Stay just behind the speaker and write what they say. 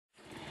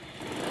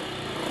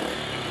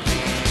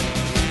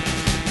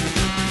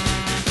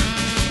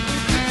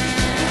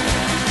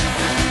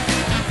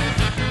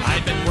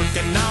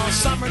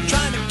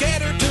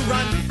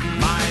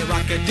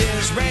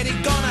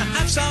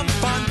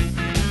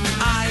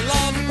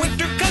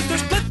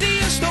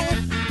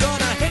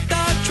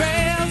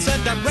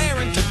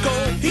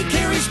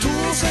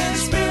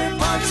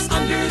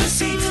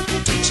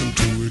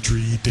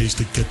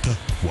the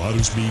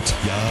waters meet,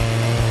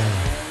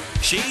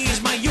 yeah.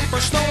 She's my Yooper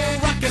snow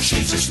rocket.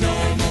 She's a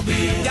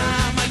snowmobile.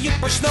 Yeah, my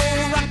Yooper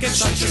snow rocket.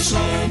 Such a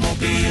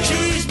snowmobile.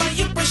 She's my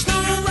Yooper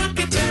snow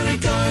rocket. Very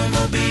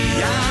go-mobile.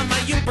 Yeah, my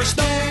Yooper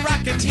snow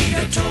rocket. Need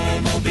a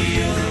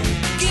tow-mobile.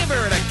 Give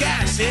her the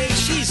gas, eh?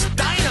 She's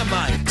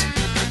dynamite.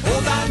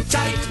 Hold on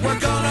tight, we're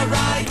gonna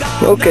ride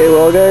on. Okay,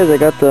 well guys, I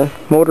got the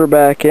motor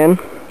back in.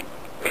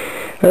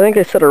 I think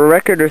I set a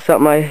record or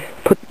something. I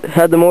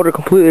had the motor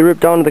completely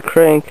ripped down to the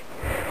crank.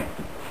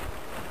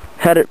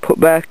 Had it put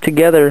back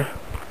together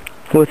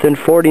within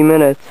 40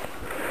 minutes,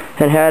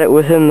 and had it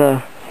in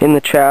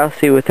the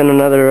chassis within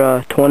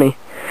another 20.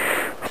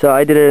 So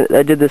I did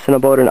this in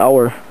about an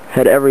hour.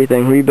 Had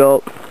everything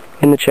rebuilt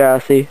in the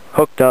chassis,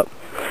 hooked up,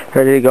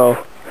 ready to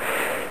go.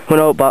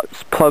 Went out, bought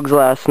plugs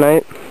last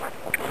night,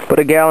 put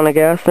a gallon of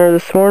gas in there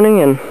this morning,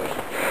 and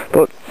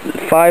about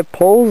 5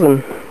 pulls,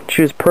 and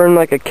she was purring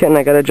like a kitten.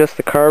 I gotta adjust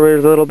the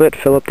carburetors a little bit,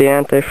 fill up the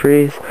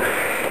antifreeze,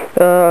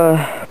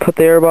 put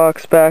the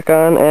airbox back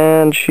on,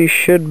 and she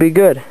should be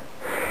good.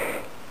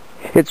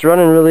 It's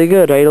running really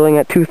good, idling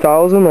at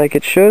 2,000 like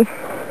it should.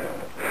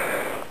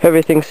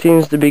 Everything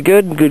seems to be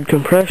good, good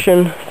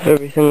compression,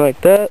 everything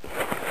like that.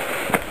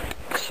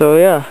 So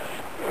yeah,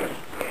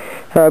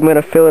 I'm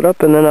gonna fill it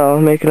up and then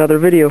I'll make another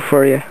video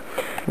for you.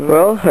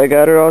 Well, I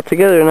got her all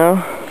together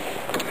now.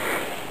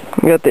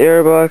 Got the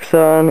airbox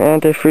on,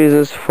 antifreeze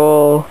is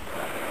full,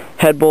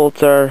 head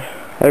bolts I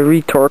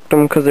retorqued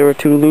them because they were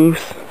too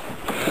loose.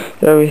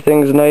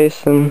 Everything's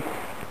nice and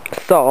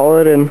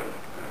solid and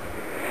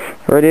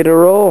ready to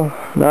roll.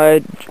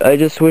 I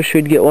just wish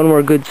we'd get one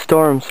more good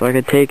storm so I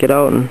could take it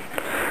out, and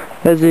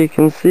as you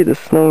can see the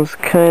snow's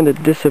kind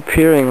of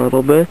disappearing a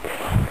little bit,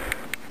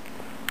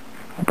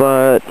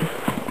 but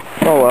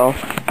oh well,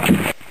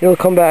 it'll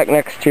come back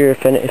next year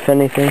if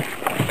anything.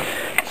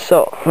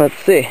 So let's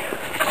see.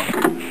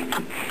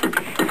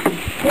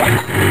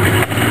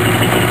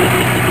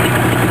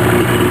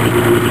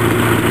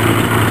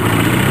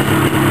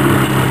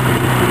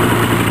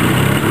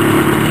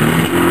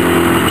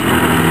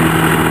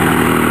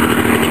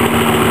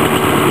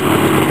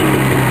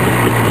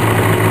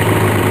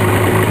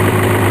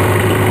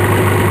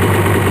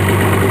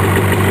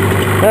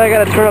 I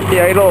gotta turn up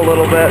the idle a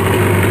little bit.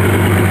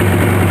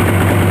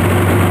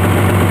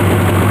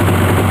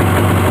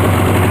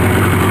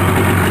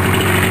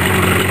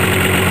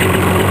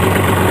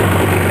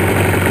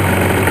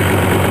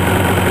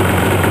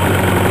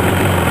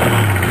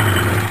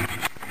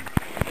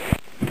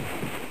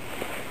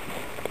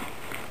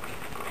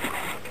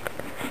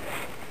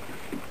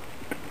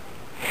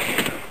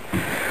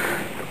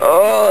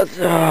 Oh,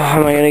 how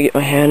am I gonna get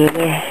my hand in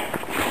there?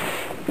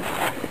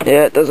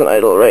 Yeah, it doesn't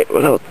idle right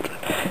without the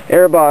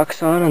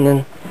airbox on, and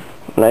then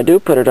when I do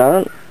put it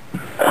on,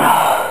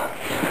 I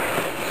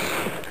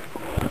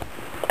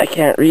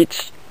can't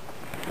reach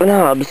the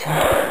knobs,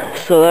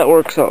 so that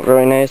works out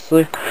very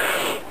nicely.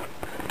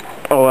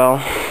 Oh well.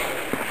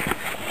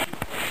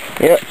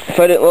 Yeah, if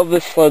I didn't love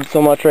this sled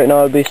so much right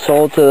now, I'd be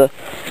sold to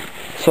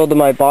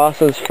my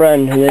boss's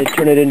friend, and they'd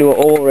turn it into an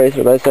oval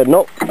racer, but I said,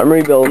 nope, I'm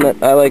rebuilding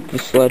it. I like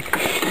this sled.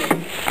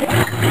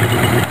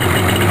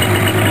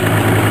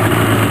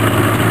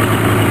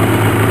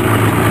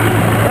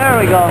 There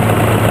we go.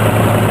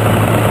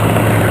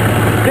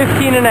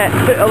 15 and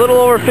a little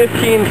over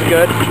 15 is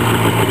good.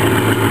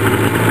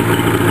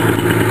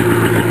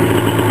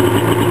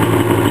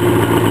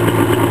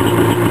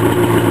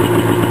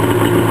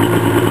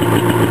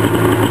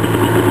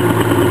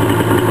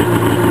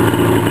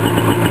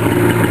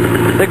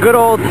 The good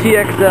old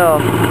TXL.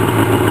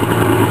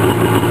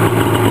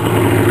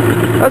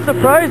 I was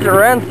surprised it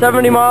ran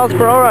 70 miles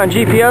per hour on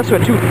GPS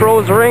with 2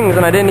 froze rings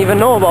and I didn't even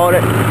know about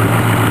it.